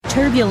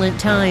Turbulent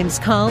times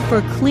call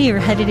for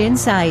clear-headed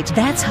insight.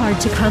 That's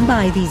hard to come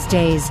by these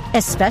days,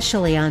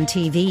 especially on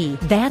TV.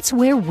 That's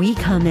where we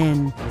come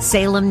in.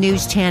 Salem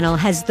News Channel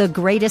has the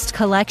greatest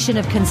collection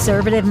of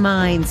conservative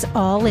minds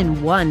all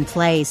in one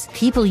place.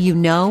 People you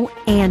know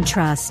and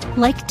trust,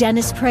 like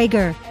Dennis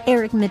Prager,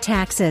 Eric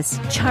Metaxas,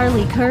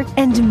 Charlie Kirk,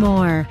 and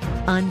more.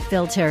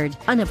 Unfiltered,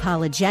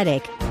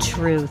 unapologetic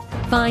truth.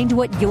 Find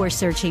what you're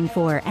searching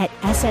for at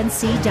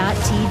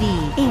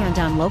snc.tv and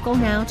on Local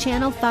Now,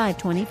 Channel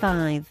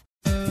 525.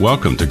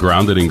 Welcome to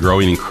Grounded and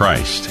Growing in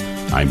Christ.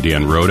 I'm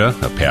Dan Rhoda,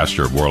 a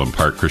pastor of Orland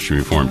Park Christian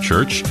Reformed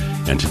Church,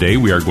 and today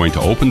we are going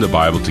to open the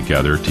Bible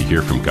together to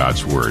hear from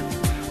God's Word.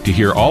 To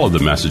hear all of the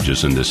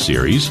messages in this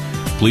series,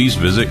 please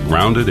visit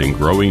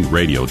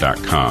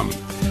groundedandgrowingradio.com.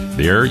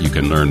 There you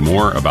can learn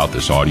more about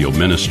this audio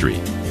ministry,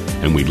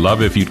 and we'd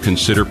love if you'd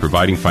consider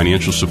providing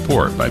financial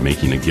support by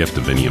making a gift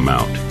of any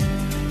amount.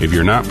 If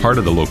you're not part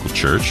of the local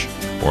church,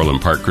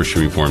 Orland Park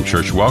Christian Reformed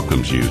Church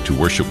welcomes you to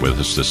worship with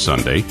us this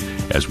Sunday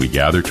as we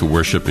gather to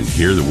worship and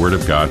hear the Word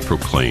of God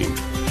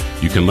proclaimed.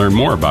 You can learn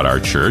more about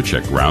our church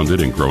at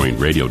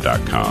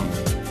groundedandgrowingradio.com.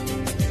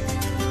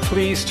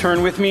 Please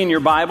turn with me in your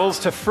Bibles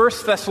to 1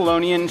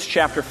 Thessalonians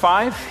chapter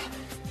 5.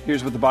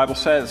 Here's what the Bible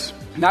says.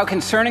 Now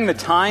concerning the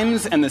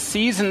times and the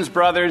seasons,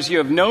 brothers, you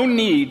have no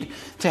need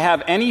to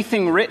have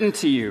anything written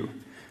to you,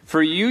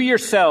 for you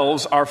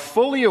yourselves are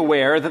fully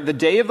aware that the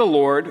day of the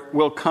Lord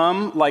will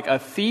come like a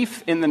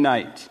thief in the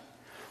night.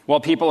 While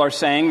people are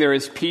saying there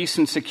is peace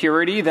and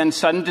security, then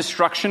sudden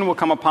destruction will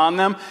come upon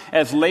them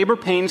as labor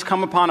pains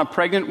come upon a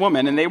pregnant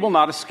woman, and they will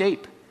not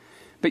escape.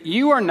 But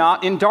you are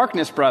not in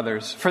darkness,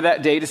 brothers, for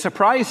that day to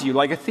surprise you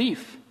like a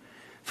thief.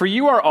 For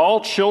you are all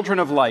children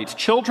of light,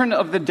 children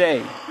of the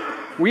day.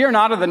 We are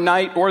not of the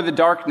night or the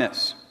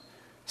darkness.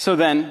 So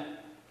then,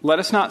 let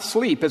us not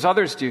sleep as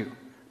others do,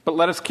 but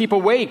let us keep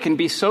awake and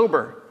be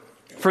sober.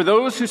 For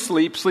those who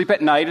sleep, sleep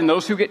at night, and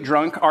those who get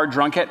drunk are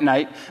drunk at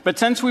night. But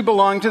since we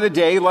belong to the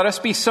day, let us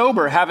be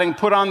sober, having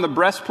put on the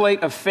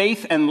breastplate of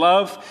faith and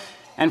love,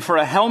 and for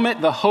a helmet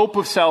the hope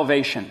of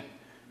salvation.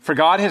 For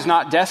God has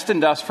not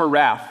destined us for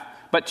wrath,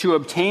 but to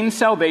obtain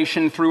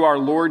salvation through our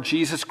Lord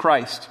Jesus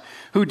Christ,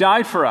 who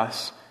died for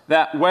us,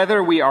 that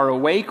whether we are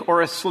awake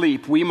or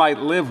asleep, we might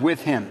live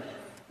with him.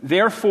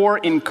 Therefore,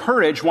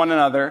 encourage one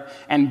another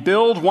and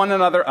build one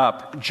another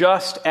up,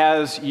 just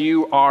as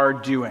you are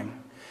doing.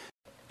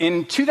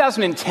 In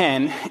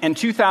 2010 and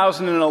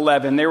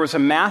 2011, there was a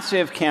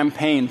massive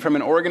campaign from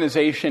an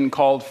organization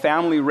called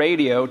Family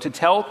Radio to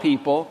tell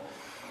people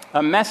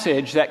a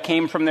message that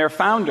came from their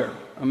founder,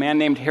 a man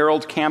named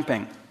Harold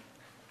Camping.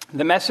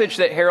 The message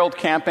that Harold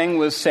Camping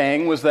was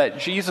saying was that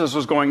Jesus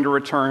was going to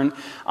return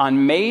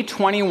on May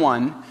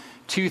 21,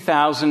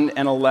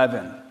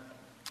 2011.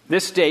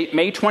 This date,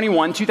 May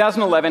 21,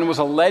 2011, was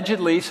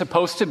allegedly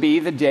supposed to be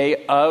the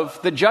day of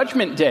the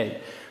Judgment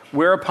Day,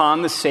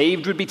 whereupon the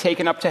saved would be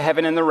taken up to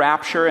heaven in the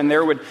rapture, and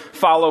there would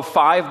follow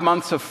 5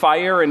 months of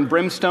fire and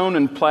brimstone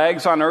and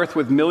plagues on earth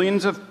with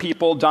millions of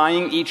people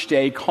dying each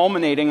day,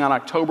 culminating on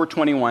October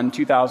 21,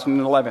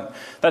 2011.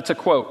 That's a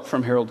quote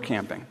from Harold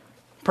Camping.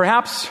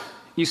 Perhaps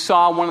you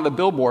saw one of the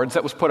billboards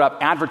that was put up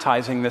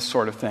advertising this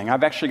sort of thing.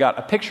 I've actually got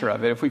a picture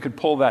of it, if we could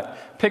pull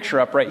that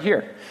picture up right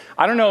here.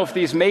 I don't know if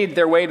these made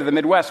their way to the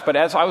Midwest, but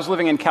as I was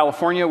living in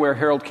California, where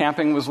Harold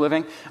Camping was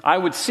living, I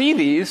would see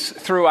these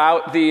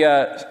throughout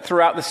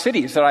the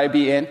cities that I'd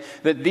be in,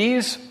 that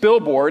these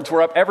billboards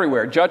were up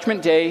everywhere.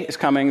 Judgment Day is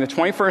coming, the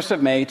 21st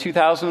of May,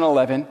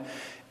 2011.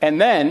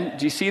 And then,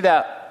 do you see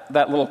that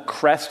little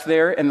crest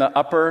there in the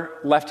upper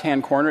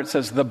left-hand corner? It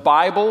says, "The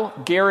Bible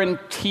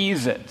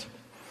guarantees it."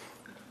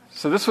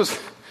 So this was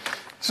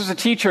a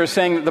teacher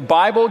saying that the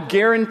Bible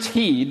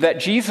guaranteed that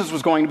Jesus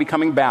was going to be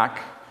coming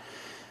back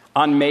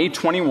on May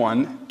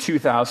 21,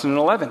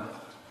 2011.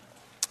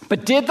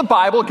 But did the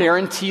Bible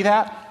guarantee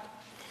that?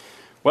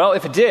 Well,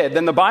 if it did,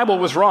 then the Bible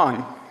was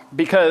wrong,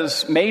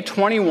 because May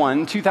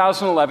 21,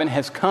 2011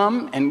 has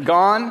come and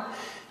gone,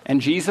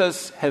 and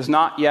Jesus has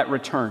not yet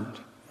returned.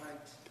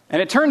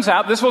 And it turns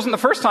out this wasn't the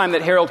first time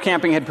that Harold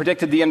Camping had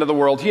predicted the end of the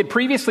world. He had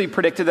previously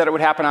predicted that it would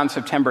happen on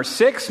September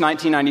 6,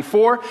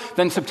 1994,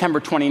 then September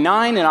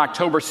 29 and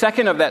October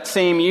 2nd of that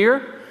same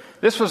year.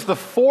 This was the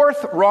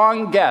fourth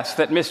wrong guess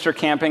that Mr.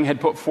 Camping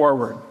had put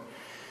forward.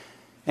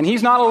 And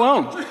he's not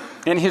alone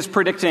in his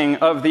predicting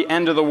of the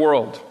end of the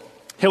world.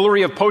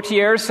 Hilary of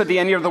Poitiers said the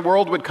end of the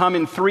world would come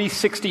in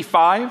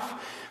 365.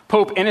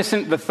 Pope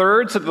Innocent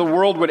III said the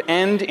world would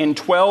end in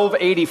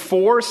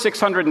 1284,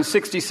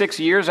 666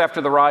 years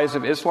after the rise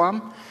of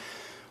Islam.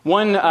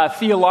 One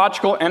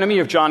theological enemy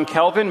of John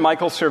Calvin,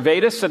 Michael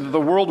Servetus, said that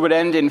the world would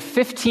end in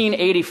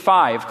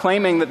 1585,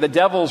 claiming that the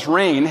devil's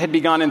reign had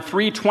begun in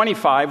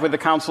 325 with the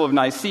Council of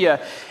Nicaea,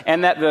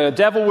 and that the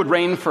devil would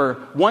reign for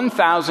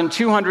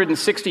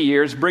 1,260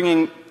 years,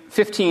 bringing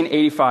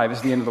 1585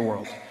 as the end of the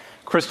world.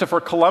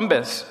 Christopher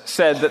Columbus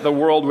said that the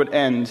world would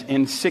end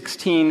in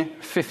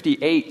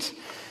 1658.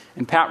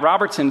 And Pat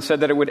Robertson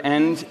said that it would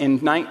end in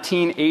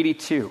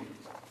 1982.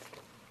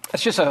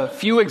 That's just a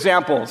few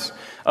examples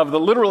of the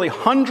literally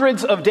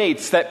hundreds of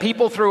dates that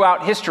people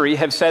throughout history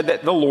have said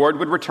that the Lord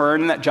would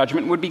return and that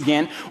judgment would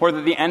begin or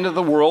that the end of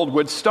the world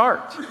would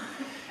start.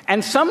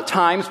 And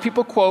sometimes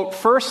people quote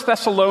 1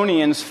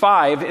 Thessalonians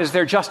 5 as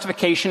their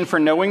justification for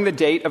knowing the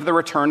date of the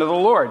return of the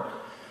Lord.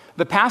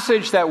 The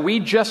passage that we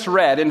just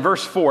read in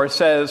verse 4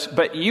 says,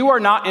 "But you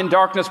are not in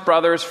darkness,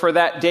 brothers, for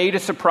that day to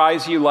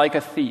surprise you like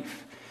a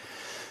thief."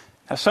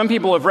 Now, some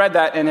people have read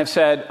that and have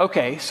said,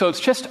 okay, so it's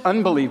just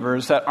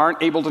unbelievers that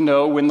aren't able to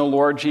know when the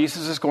Lord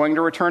Jesus is going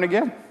to return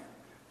again.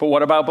 But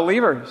what about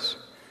believers?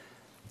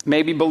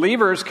 Maybe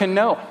believers can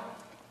know.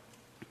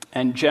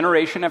 And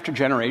generation after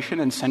generation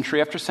and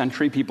century after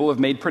century, people have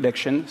made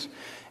predictions.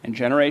 And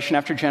generation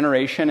after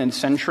generation and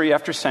century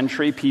after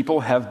century,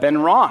 people have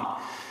been wrong.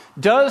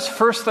 Does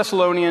 1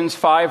 Thessalonians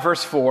 5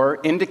 verse 4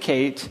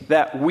 indicate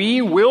that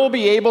we will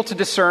be able to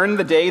discern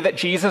the day that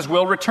Jesus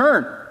will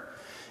return?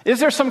 Is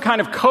there some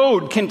kind of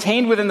code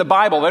contained within the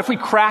Bible that if we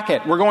crack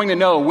it, we're going to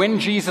know when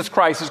Jesus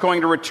Christ is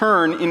going to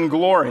return in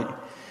glory?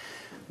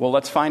 Well,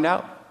 let's find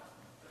out.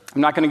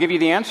 I'm not going to give you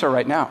the answer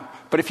right now.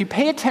 But if you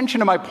pay attention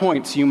to my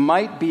points, you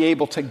might be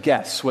able to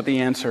guess what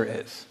the answer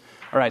is.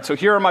 All right, so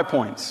here are my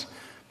points.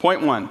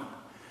 Point 1,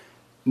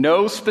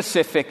 no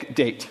specific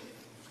date.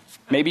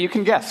 Maybe you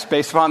can guess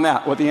based upon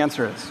that what the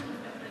answer is.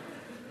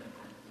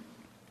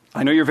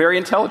 I know you're very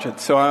intelligent,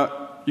 so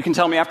you can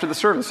tell me after the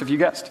service if you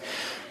guessed.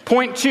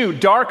 Point 2,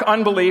 dark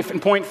unbelief,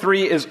 and point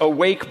 3 is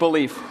awake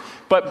belief.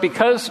 But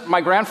because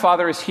my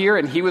grandfather is here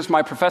and he was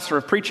my professor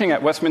of preaching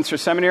at Westminster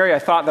Seminary, I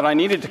thought that I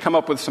needed to come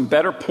up with some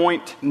better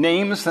point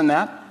names than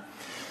that.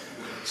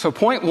 So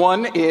point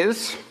 1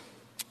 is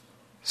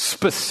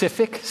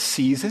specific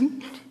season.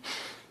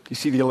 Do you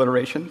see the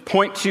alliteration?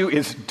 Point 2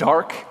 is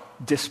dark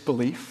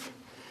disbelief.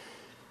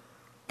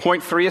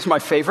 Point 3 is my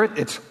favorite.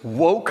 It's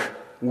woke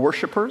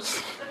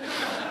worshipers.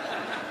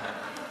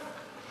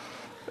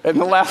 And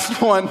the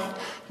last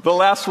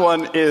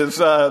one is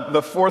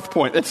the fourth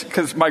point. It's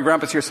because my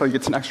grandpa's here, so he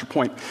gets an extra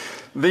point.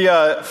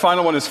 The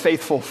final one is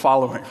faithful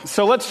following.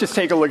 So let's just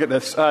take a look at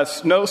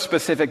this. No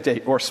specific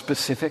date or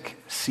specific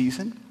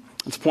season.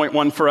 That's point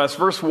 1 for us.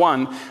 Verse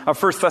 1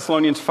 of 1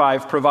 Thessalonians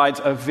 5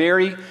 provides a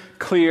very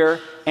clear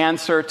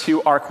answer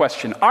to our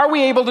question. Are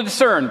we able to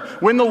discern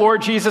when the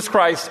Lord Jesus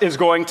Christ is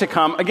going to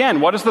come again?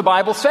 What does the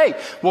Bible say?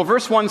 Well,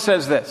 verse 1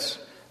 says this.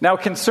 Now,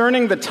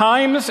 concerning the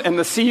times and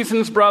the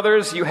seasons,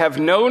 brothers, you have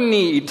no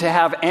need to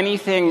have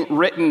anything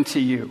written to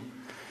you.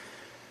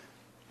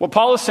 What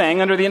Paul is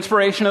saying under the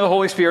inspiration of the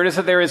Holy Spirit is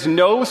that there is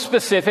no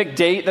specific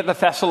date that the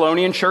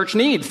Thessalonian church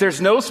needs.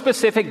 There's no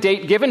specific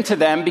date given to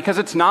them because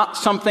it's not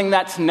something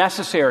that's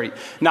necessary.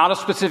 Not a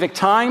specific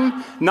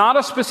time, not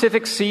a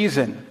specific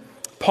season.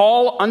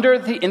 Paul, under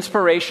the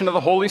inspiration of the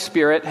Holy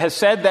Spirit, has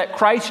said that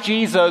Christ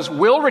Jesus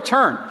will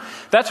return.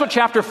 That's what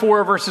chapter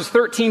 4, verses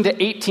 13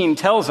 to 18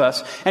 tells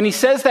us. And he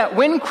says that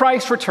when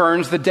Christ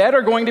returns, the dead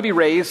are going to be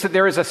raised, that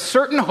there is a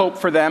certain hope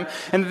for them,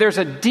 and that there's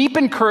a deep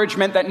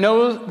encouragement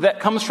that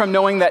comes from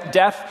knowing that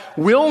death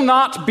will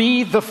not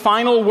be the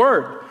final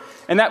word.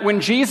 And that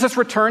when Jesus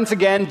returns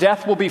again,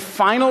 death will be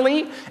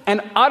finally and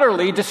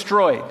utterly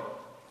destroyed.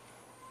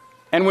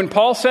 And when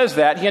Paul says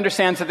that, he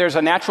understands that there's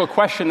a natural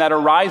question that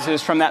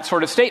arises from that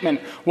sort of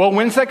statement. Well,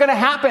 when's that going to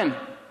happen?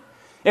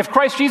 If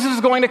Christ Jesus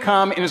is going to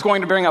come and is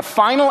going to bring a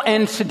final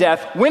end to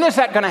death, when is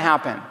that going to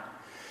happen?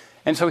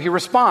 And so he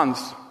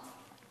responds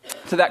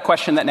to that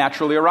question that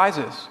naturally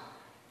arises.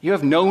 You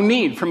have no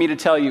need for me to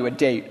tell you a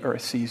date or a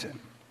season.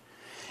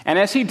 And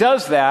as he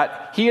does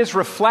that, he is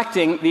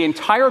reflecting the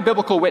entire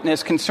biblical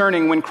witness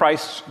concerning when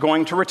Christ's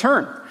going to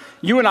return.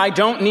 You and I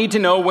don't need to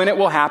know when it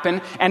will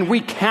happen, and we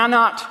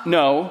cannot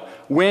know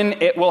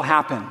when it will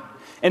happen.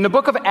 In the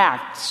book of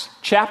Acts,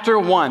 chapter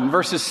 1,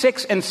 verses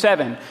 6 and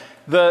 7,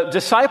 the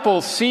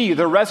disciples see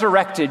the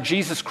resurrected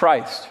Jesus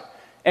Christ.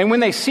 And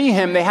when they see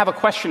him, they have a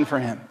question for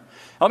him.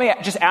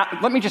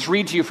 Let me just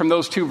read to you from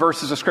those two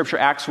verses of Scripture,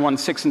 Acts 1,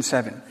 6 and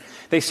 7.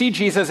 They see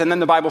Jesus, and then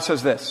the Bible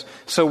says this.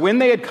 So when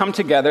they had come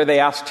together, they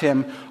asked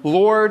him,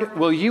 Lord,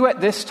 will you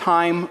at this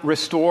time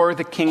restore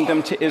the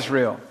kingdom to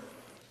Israel?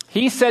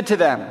 He said to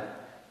them,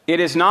 it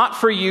is not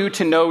for you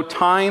to know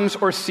times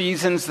or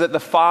seasons that the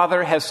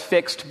Father has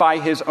fixed by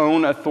his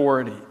own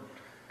authority.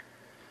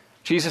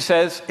 Jesus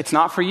says, it's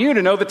not for you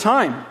to know the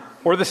time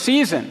or the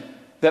season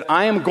that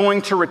I am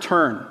going to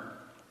return.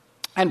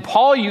 And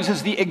Paul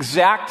uses the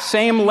exact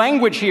same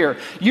language here.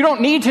 You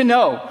don't need to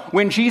know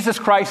when Jesus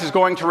Christ is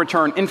going to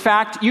return. In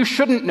fact, you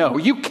shouldn't know.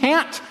 You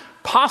can't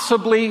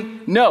possibly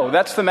know.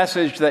 That's the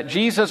message that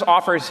Jesus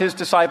offers his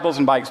disciples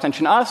and by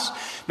extension us.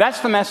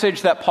 That's the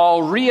message that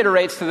Paul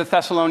reiterates to the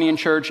Thessalonian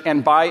church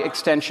and by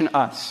extension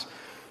us.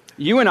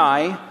 You and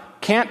I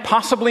can't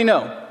possibly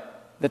know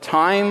the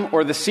time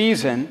or the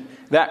season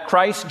that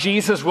Christ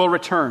Jesus will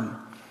return.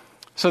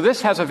 So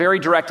this has a very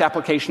direct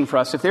application for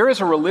us. If there is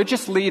a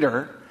religious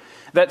leader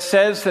that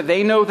says that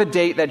they know the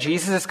date that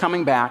Jesus is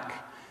coming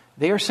back,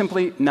 they are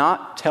simply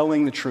not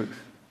telling the truth.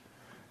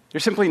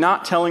 They're simply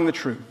not telling the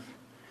truth.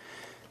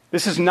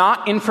 This is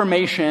not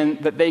information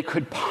that they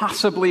could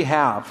possibly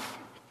have.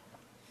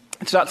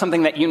 It's not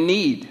something that you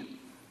need.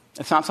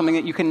 It's not something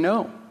that you can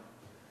know.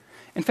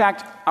 In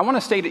fact, I want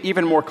to state it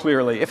even more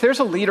clearly. If there's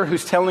a leader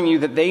who's telling you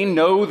that they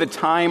know the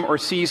time or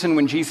season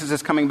when Jesus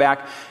is coming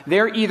back,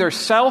 they're either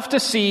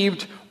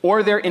self-deceived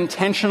or they're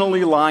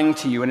intentionally lying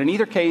to you. And in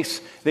either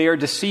case, they are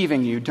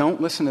deceiving you. Don't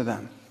listen to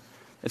them.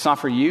 It's not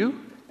for you.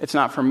 It's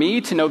not for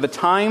me to know the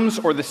times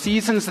or the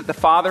seasons that the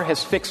Father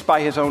has fixed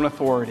by his own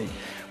authority.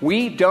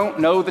 We don't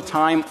know the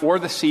time or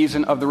the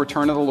season of the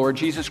return of the Lord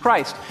Jesus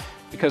Christ,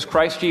 because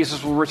Christ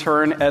Jesus will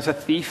return as a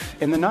thief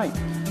in the night.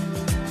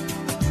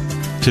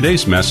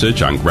 Today's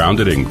message on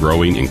Grounded and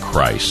Growing in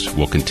Christ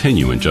will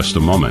continue in just a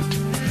moment.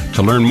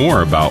 To learn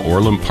more about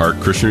Orland Park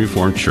Christian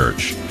Reformed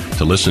Church,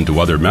 to listen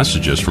to other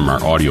messages from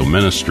our audio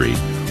ministry,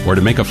 or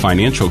to make a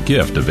financial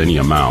gift of any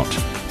amount,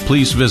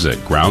 please visit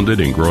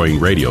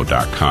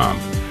groundedandgrowingradio.com.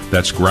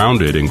 That's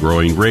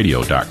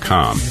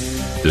groundedandgrowingradio.com.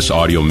 This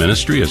audio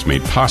ministry is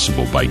made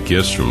possible by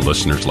gifts from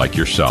listeners like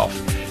yourself,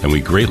 and we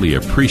greatly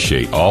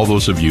appreciate all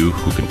those of you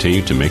who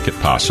continue to make it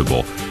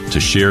possible to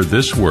share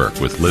this work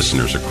with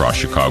listeners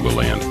across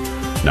Chicagoland.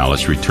 Now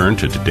let's return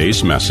to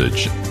today's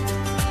message.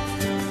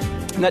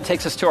 And that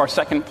takes us to our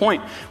second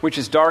point, which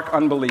is dark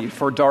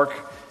unbelief or dark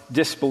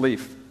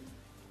disbelief.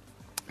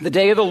 The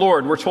day of the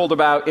Lord we're told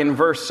about in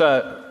verse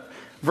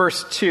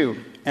 2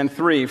 and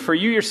 3. For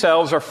you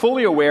yourselves are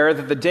fully aware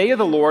that the day of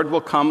the Lord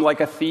will come like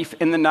a thief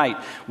in the night.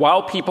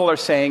 While people are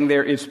saying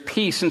there is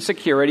peace and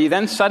security,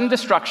 then sudden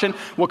destruction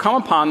will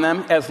come upon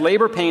them as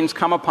labor pains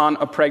come upon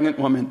a pregnant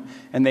woman,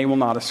 and they will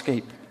not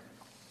escape.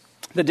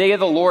 The day of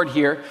the Lord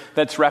here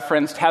that's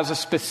referenced has a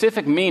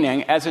specific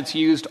meaning as it's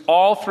used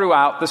all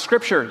throughout the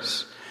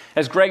Scriptures.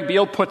 As Greg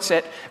Beale puts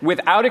it,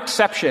 without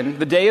exception,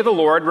 the day of the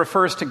Lord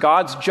refers to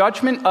God's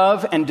judgment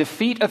of and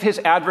defeat of his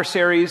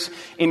adversaries,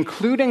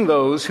 including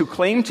those who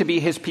claim to be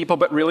his people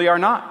but really are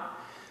not.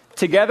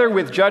 Together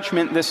with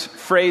judgment, this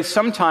phrase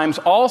sometimes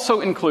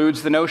also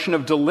includes the notion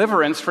of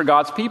deliverance for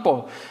God's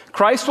people.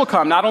 Christ will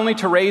come not only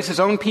to raise his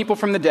own people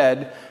from the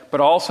dead,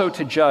 but also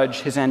to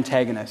judge his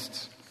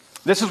antagonists.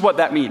 This is what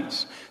that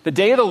means. The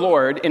day of the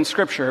Lord in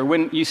Scripture,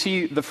 when you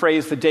see the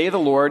phrase, the day of the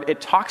Lord, it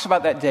talks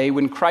about that day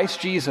when Christ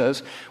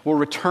Jesus will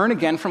return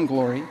again from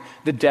glory,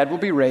 the dead will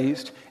be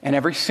raised, and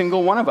every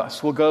single one of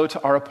us will go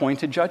to our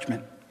appointed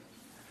judgment.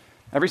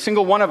 Every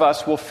single one of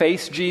us will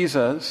face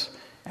Jesus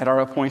at our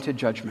appointed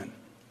judgment.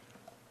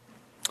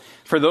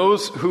 For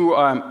those who,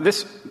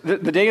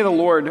 the day of the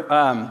Lord,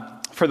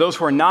 for those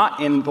who are not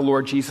in the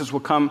Lord Jesus will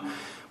come,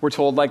 we're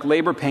told, like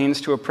labor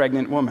pains to a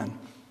pregnant woman.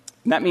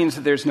 And that means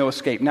that there's no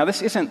escape. Now,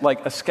 this isn't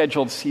like a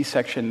scheduled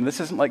C-section.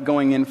 This isn't like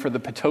going in for the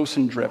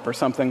Pitocin drip or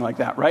something like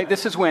that, right?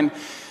 This is when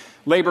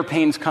labor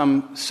pains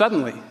come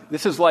suddenly.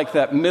 This is like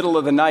that middle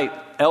of the night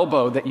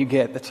elbow that you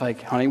get that's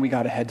like, honey, we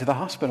got to head to the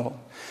hospital.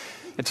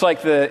 It's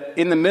like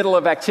in the middle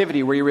of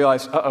activity where you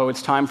realize,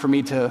 it's time for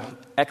me to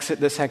exit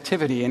this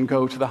activity and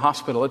go to the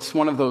hospital. It's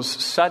one of those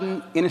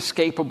sudden,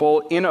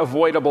 inescapable,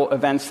 unavoidable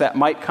events that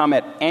might come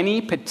at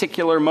any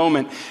particular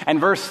moment. And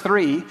verse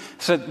 3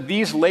 said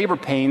these labor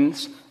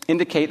pains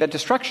indicate that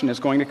destruction is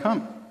going to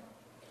come.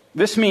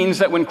 This means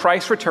that when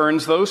Christ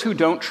returns, those who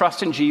don't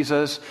trust in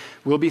Jesus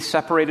will be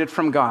separated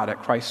from God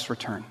at Christ's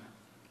return.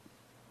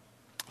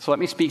 So let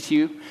me speak to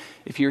you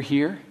if you're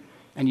here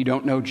and you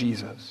don't know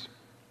Jesus.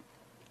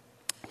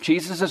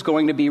 Jesus is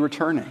going to be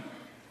returning.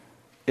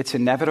 It's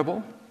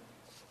inevitable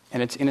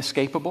and it's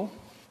inescapable,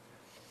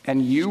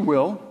 and you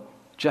will,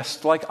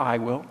 just like I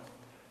will,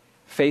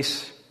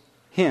 face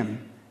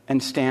him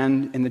and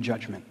stand in the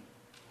judgment.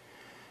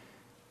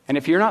 And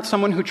if you're not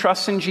someone who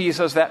trusts in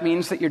Jesus, that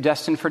means that you're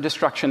destined for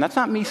destruction. That's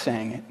not me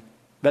saying it.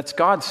 That's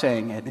God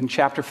saying it in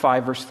chapter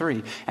 5, verse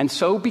 3. And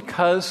so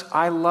because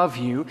I love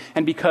you,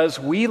 and because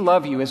we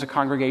love you as a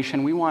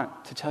congregation, we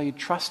want to tell you,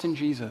 trust in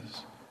Jesus.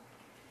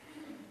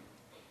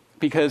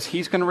 Because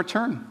he's going to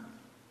return.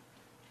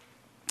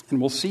 And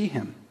we'll see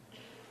him.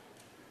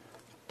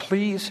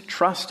 Please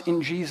trust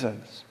in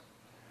Jesus.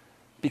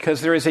 Because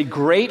there is a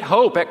great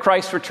hope at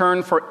Christ's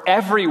return for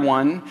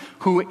everyone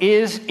who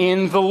is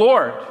in the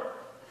Lord.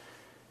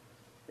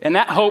 And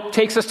that hope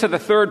takes us to the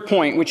third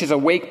point, which is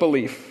awake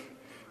belief,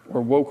 or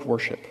woke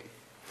worship.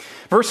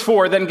 Verse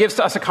 4 then gives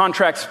to us a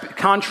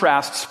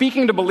contrast.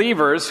 Speaking to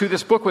believers who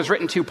this book was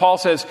written to, Paul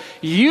says,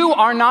 "You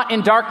are not in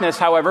darkness,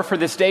 however, for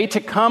this day to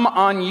come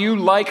on you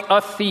like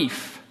a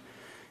thief."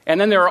 And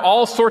then there are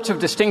all sorts of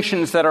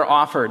distinctions that are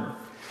offered.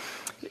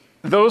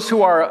 Those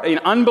who are in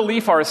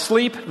unbelief are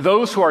asleep.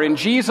 Those who are in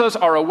Jesus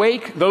are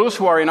awake. Those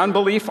who are in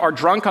unbelief are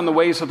drunk on the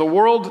ways of the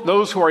world.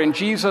 Those who are in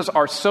Jesus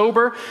are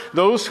sober.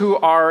 Those who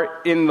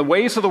are in the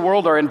ways of the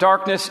world are in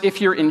darkness.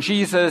 If you're in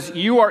Jesus,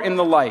 you are in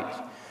the light.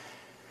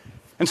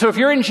 And so if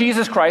you're in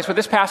Jesus Christ, what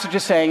this passage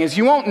is saying is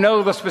you won't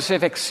know the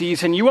specific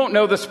season. You won't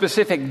know the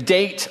specific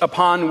date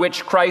upon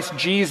which Christ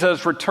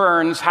Jesus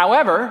returns.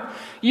 However,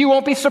 you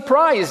won't be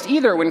surprised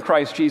either when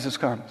Christ Jesus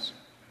comes.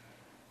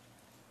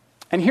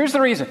 And here's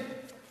the reason.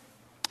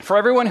 For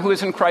everyone who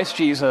is in Christ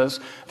Jesus,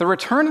 the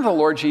return of the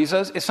Lord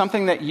Jesus is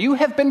something that you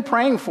have been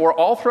praying for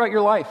all throughout your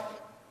life.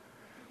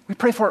 We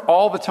pray for it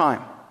all the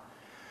time.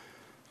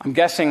 I'm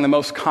guessing the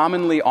most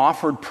commonly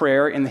offered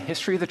prayer in the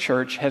history of the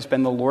church has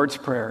been the Lord's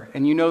Prayer.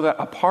 And you know that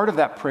a part of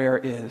that prayer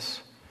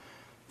is,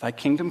 thy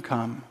kingdom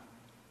come,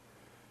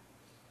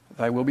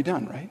 thy will be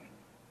done, right?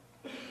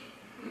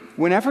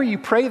 Whenever you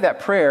pray that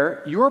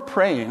prayer, you're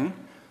praying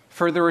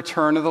for the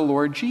return of the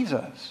Lord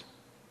Jesus.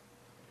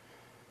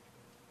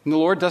 And the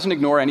Lord doesn't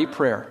ignore any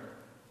prayer.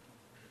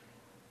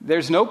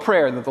 There's no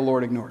prayer that the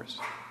Lord ignores.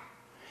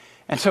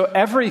 And so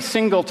every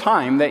single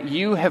time that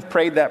you have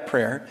prayed that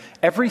prayer,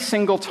 every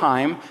single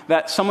time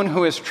that someone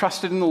who has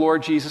trusted in the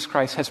Lord Jesus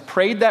Christ has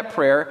prayed that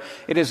prayer,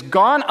 it has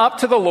gone up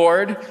to the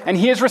Lord and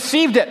he has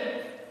received it.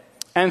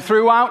 And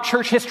throughout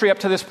church history up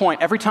to this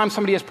point, every time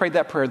somebody has prayed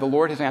that prayer, the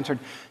Lord has answered,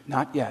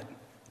 not yet,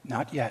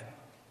 not yet,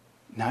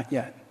 not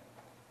yet,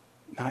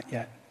 not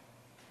yet.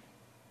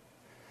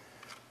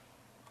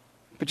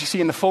 But you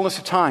see, in the fullness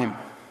of time,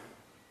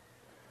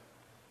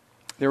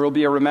 there will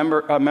be a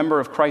member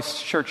of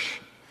Christ's church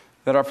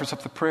that offers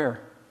up the prayer,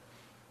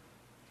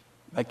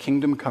 thy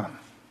kingdom come.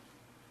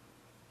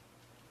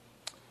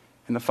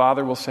 And the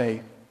Father will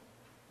say,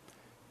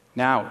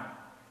 now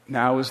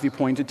is the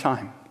appointed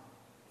time.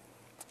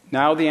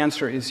 Now the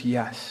answer is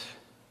yes.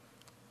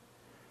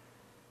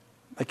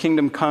 Thy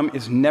kingdom come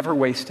is never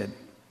wasted.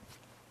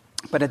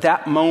 But at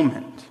that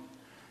moment,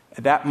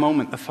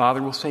 the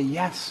Father will say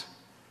yes.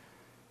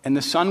 And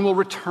the Son will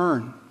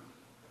return.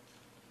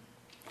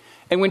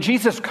 And when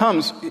Jesus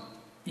comes,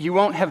 you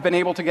won't have been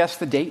able to guess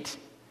the date.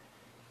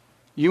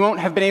 You won't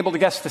have been able to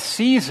guess the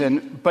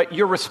season, but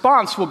your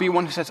response will be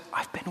one who says,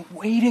 I've been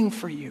waiting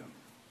for you.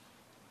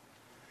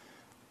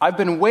 I've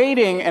been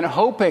waiting and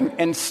hoping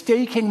and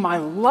staking my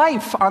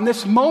life on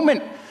this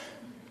moment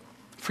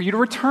for you to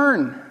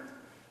return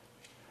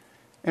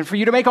and for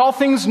you to make all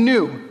things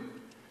new,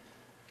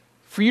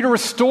 for you to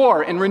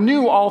restore and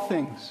renew all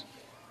things.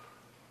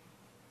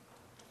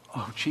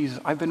 Oh, Jesus,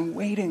 I've been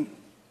waiting.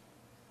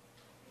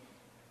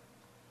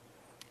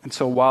 And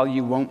so while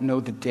you won't know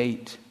the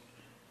date,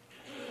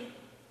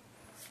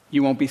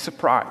 you won't be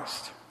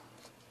surprised.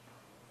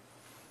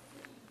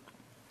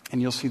 And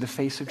you'll see the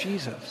face of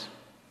Jesus.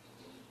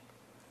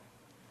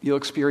 You'll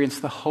experience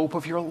the hope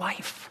of your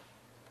life.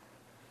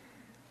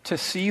 To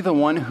see the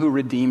one who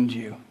redeemed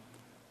you.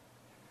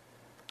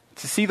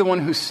 To see the one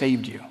who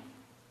saved you.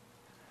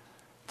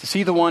 To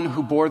see the one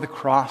who bore the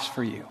cross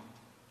for you.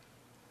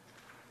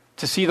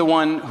 To see the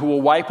one who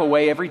will wipe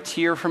away every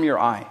tear from your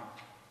eye.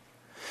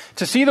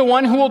 To see the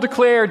one who will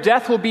declare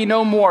death will be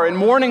no more and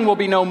mourning will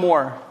be no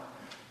more.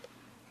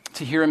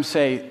 To hear him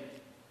say,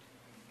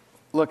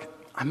 look,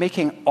 I'm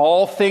making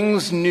all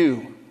things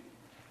new.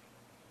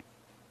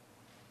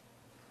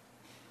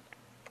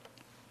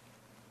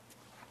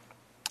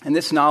 And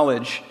this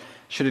knowledge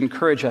should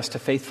encourage us to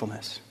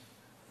faithfulness.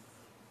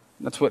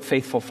 That's what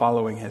faithful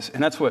following is.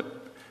 And that's what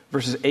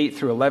verses 8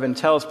 through 11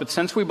 tell us. But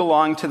since we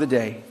belong to the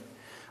day,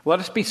 let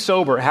us be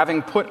sober,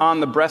 having put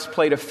on the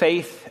breastplate of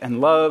faith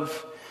and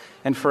love,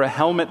 and for a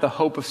helmet the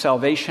hope of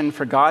salvation.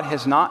 For God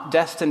has not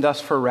destined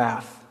us for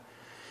wrath,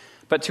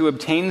 but to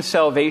obtain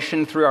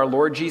salvation through our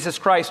Lord Jesus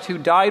Christ, who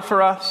died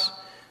for us,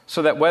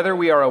 so that whether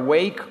we are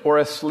awake or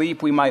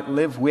asleep, we might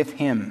live with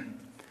him.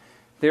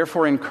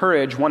 Therefore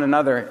encourage one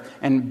another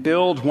and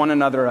build one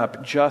another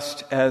up,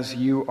 just as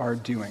you are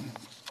doing.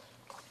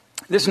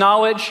 This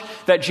knowledge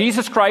that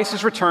Jesus Christ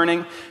is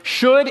returning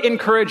should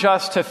encourage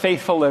us to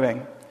faithful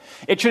living.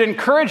 It should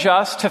encourage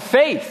us to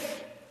faith.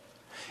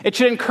 It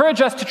should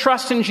encourage us to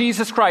trust in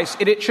Jesus Christ.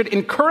 It should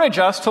encourage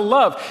us to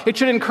love. It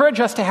should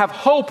encourage us to have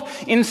hope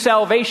in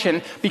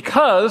salvation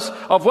because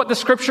of what the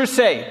scriptures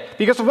say,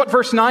 because of what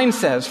verse 9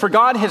 says. For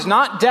God has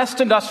not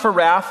destined us for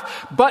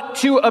wrath, but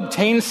to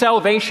obtain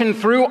salvation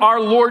through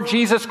our Lord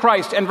Jesus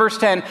Christ. And verse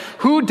 10,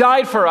 who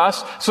died for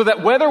us so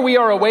that whether we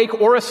are awake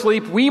or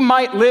asleep, we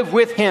might live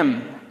with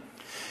him.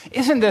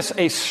 Isn't this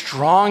a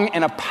strong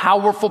and a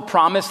powerful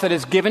promise that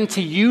is given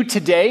to you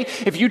today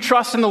if you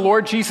trust in the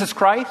Lord Jesus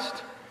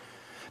Christ?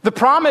 The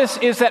promise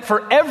is that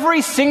for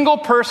every single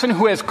person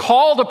who has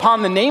called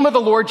upon the name of the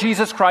Lord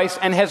Jesus Christ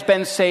and has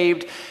been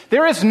saved,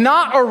 there is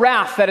not a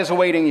wrath that is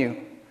awaiting you.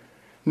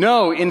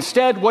 No,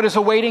 instead, what is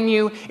awaiting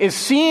you is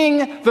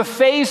seeing the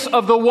face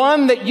of the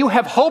one that you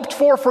have hoped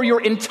for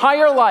your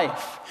entire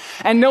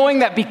life, and knowing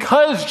that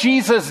because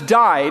Jesus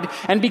died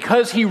and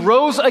because he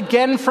rose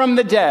again from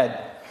the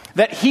dead,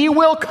 that he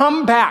will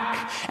come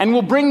back and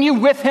will bring you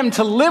with him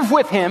to live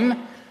with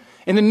him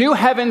in the new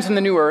heavens and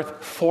the new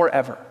earth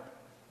forever.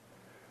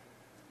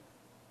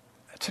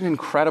 It's an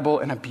incredible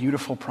and a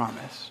beautiful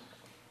promise.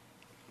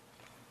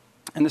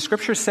 And the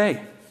scriptures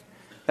say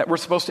that we're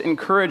supposed to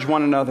encourage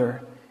one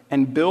another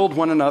and build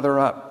one another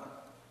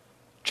up,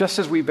 just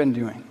as we've been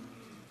doing.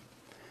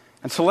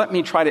 And so let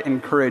me try to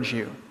encourage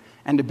you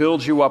and to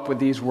build you up with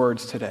these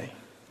words today.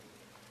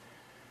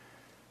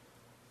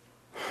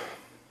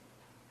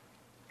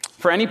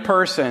 For any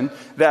person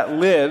that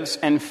lives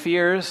and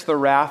fears the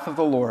wrath of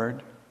the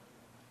Lord,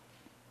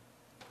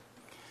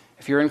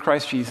 if you're in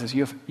Christ Jesus,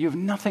 you have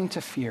nothing to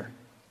fear.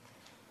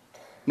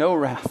 No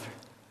wrath.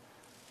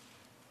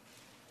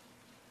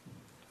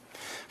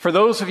 For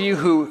those of you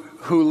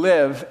who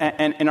live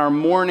and are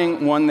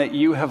mourning one that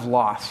you have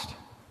lost,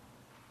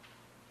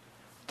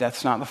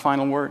 death's not the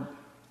final word.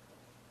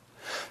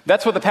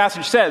 That's what the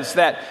passage says,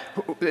 that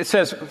it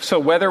says, so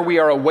whether we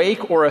are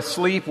awake or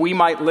asleep, we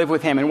might live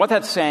with him. And what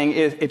that's saying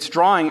is it's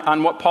drawing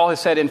on what Paul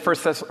has said in 1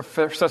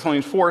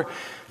 Thessalonians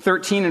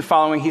 4:13 and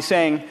following. He's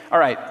saying, all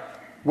right,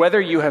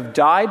 whether you have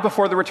died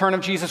before the return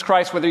of Jesus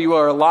Christ, whether you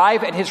are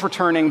alive at his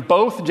returning,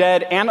 both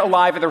dead and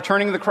alive at the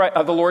returning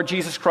of the Lord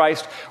Jesus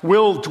Christ,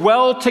 will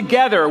dwell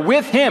together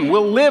with him,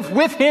 will live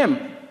with him.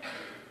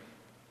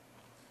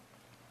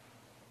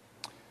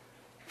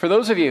 For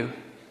those of you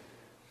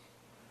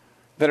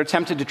that are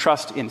tempted to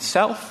trust in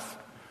self,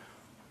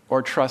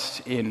 or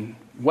trust in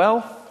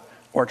wealth,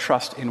 or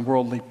trust in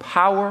worldly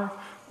power,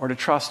 or to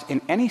trust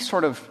in any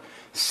sort of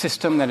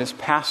system that is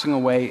passing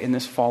away in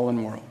this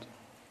fallen world,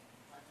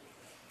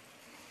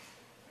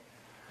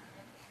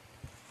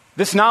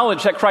 this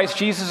knowledge that Christ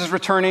Jesus is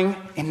returning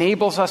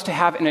enables us to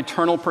have an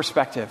eternal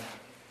perspective.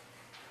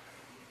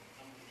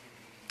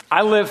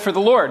 I live for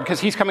the Lord because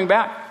he's coming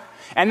back.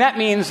 And that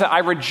means that I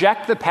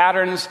reject the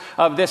patterns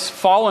of this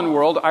fallen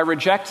world. I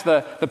reject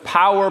the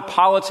power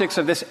politics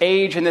of this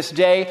age and this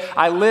day.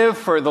 I live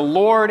for the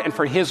Lord and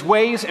for his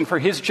ways and for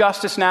his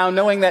justice now,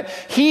 knowing that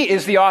he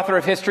is the author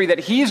of history, that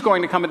he's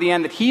going to come at the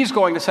end, that he's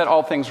going to set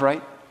all things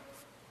right.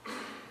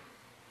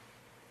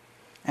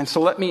 And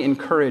so let me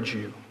encourage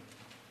you.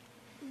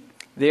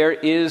 There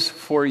is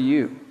for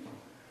you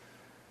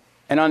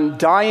an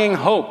undying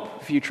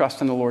hope if you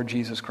trust in the Lord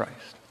Jesus Christ.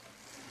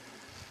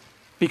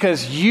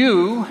 Because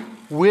you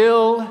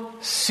will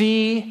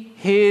see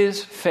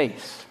his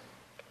face.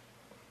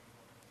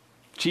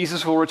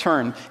 Jesus will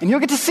return, and you'll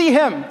get to see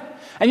him,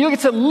 and you'll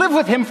get to live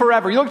with him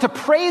forever. You'll get to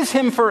praise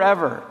him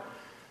forever.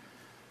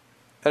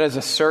 That is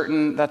a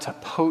certain, that's a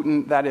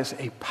potent, that is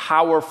a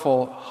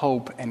powerful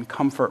hope and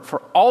comfort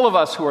for all of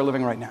us who are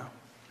living right now.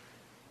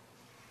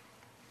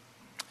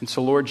 And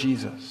so, Lord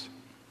Jesus,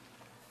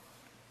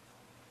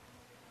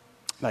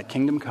 thy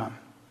kingdom come,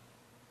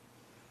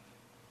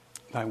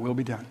 thy will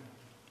be done.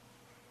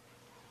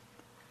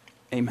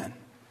 Amen.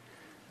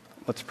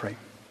 Let's pray.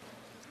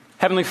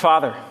 Heavenly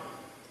Father,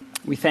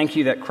 we thank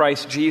you that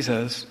Christ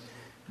Jesus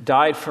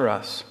died for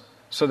us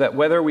so that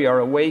whether we are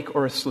awake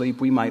or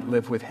asleep, we might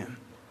live with him.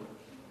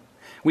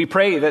 We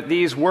pray that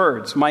these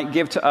words might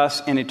give to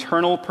us an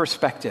eternal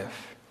perspective.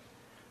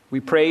 We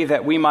pray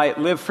that we might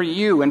live for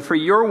you and for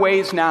your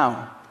ways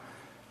now,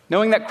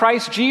 knowing that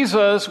Christ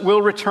Jesus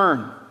will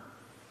return.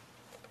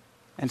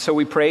 And so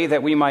we pray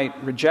that we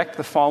might reject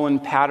the fallen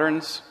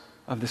patterns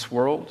of this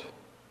world,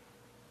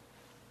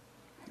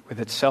 with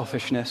its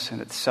selfishness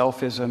and its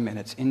selfism and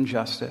its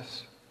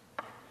injustice.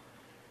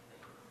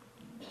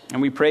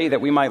 And we pray that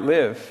we might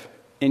live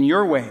in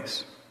your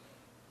ways,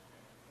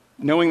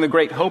 knowing the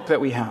great hope that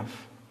we have,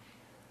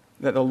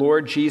 that the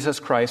Lord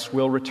Jesus Christ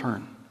will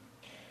return,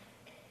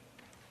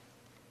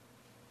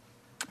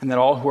 and that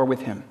all who are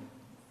with him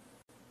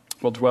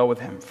will dwell with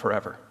him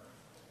forever.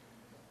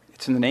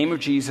 It's in the name of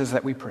Jesus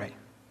that we pray.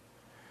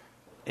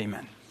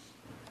 Amen.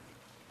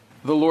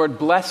 The Lord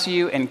bless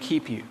you and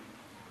keep you.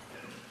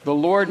 The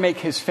Lord make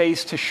his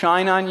face to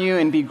shine on you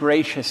and be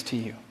gracious to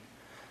you.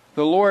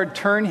 The Lord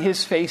turn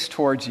his face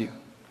towards you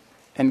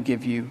and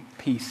give you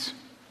peace.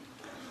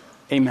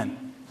 Amen.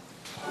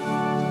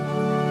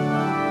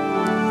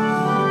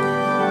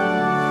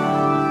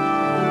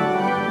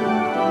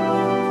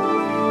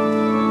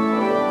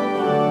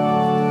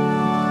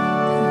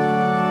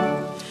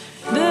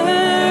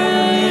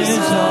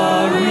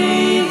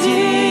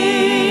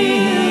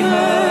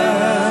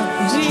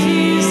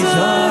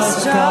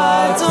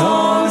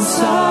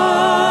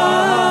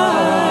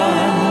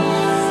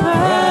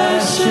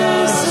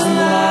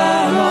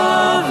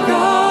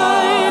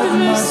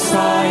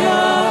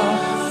 Messiah,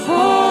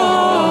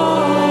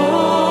 oh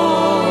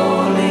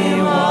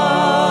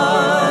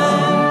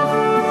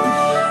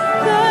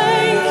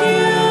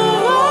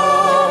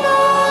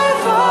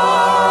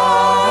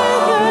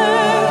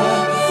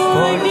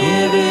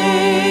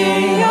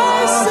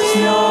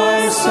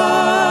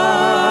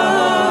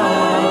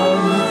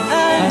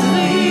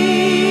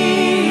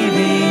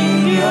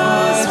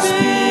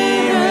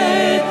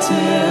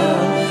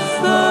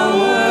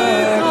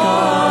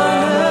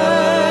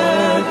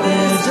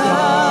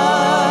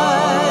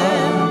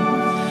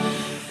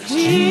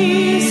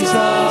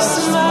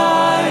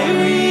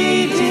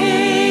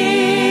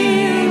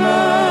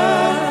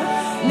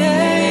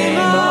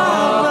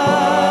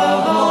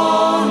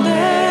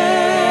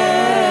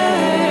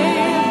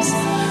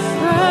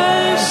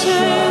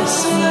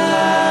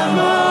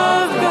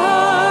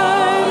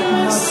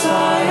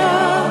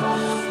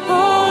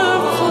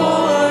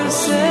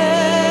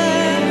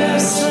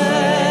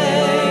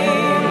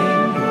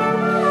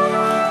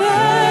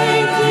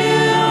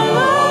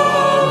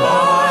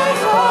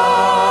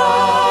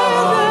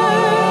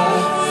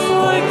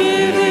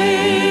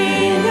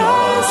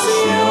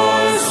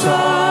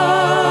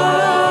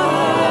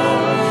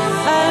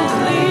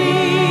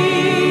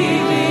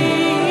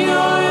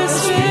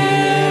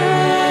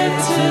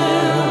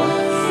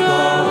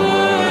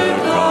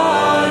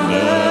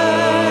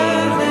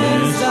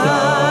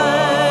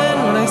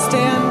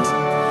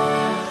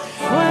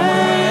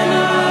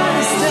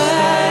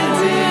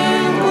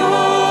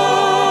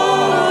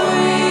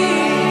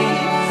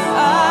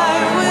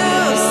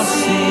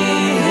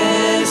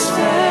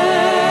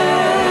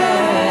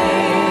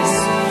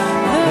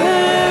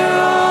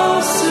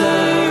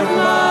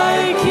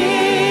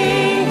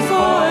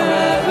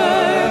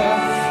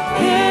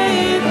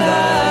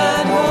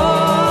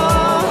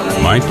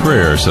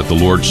prayers that the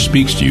Lord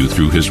speaks to you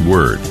through His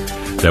Word,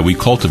 that we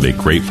cultivate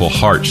grateful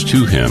hearts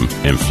to Him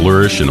and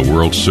flourish in a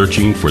world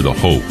searching for the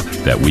hope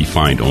that we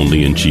find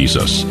only in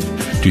Jesus.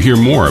 To hear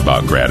more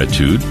about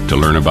gratitude, to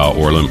learn about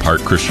Orland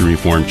Park Christian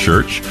Reformed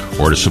Church,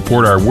 or to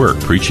support our work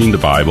preaching the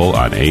Bible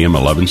on AM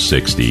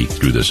 1160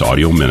 through this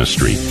audio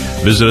ministry,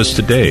 visit us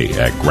today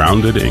at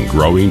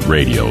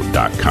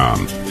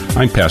groundedandgrowingradio.com.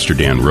 I'm Pastor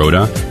Dan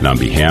Rhoda, and on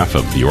behalf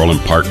of the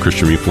Orland Park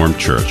Christian Reformed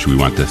Church, we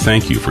want to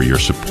thank you for your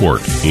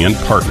support and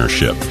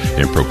partnership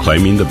in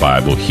proclaiming the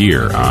Bible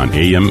here on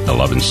AM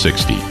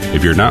 1160.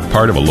 If you're not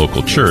part of a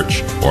local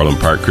church, Orland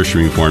Park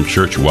Christian Reformed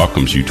Church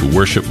welcomes you to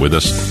worship with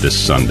us this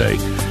Sunday.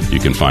 You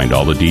can find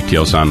all the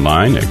details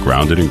online at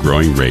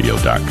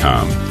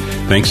groundedandgrowingradio.com.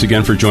 Thanks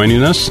again for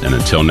joining us, and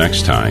until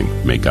next time,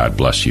 may God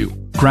bless you.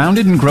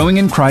 Grounded and Growing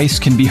in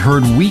Christ can be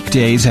heard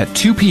weekdays at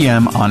 2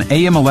 p.m. on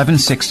AM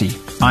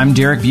 1160. I'm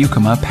Derek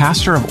Buikema,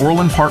 pastor of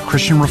Orland Park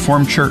Christian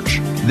Reformed Church.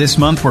 This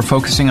month we're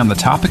focusing on the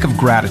topic of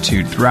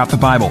gratitude throughout the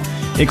Bible,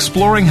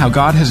 exploring how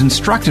God has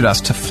instructed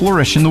us to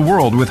flourish in the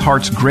world with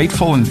hearts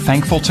grateful and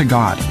thankful to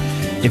God.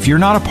 If you're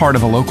not a part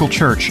of a local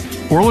church,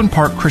 Orland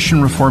Park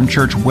Christian Reformed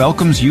Church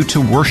welcomes you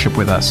to worship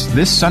with us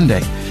this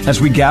Sunday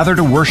as we gather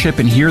to worship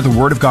and hear the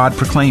Word of God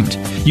proclaimed.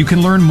 You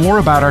can learn more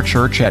about our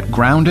church at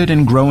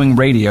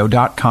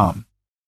groundedandgrowingradio.com.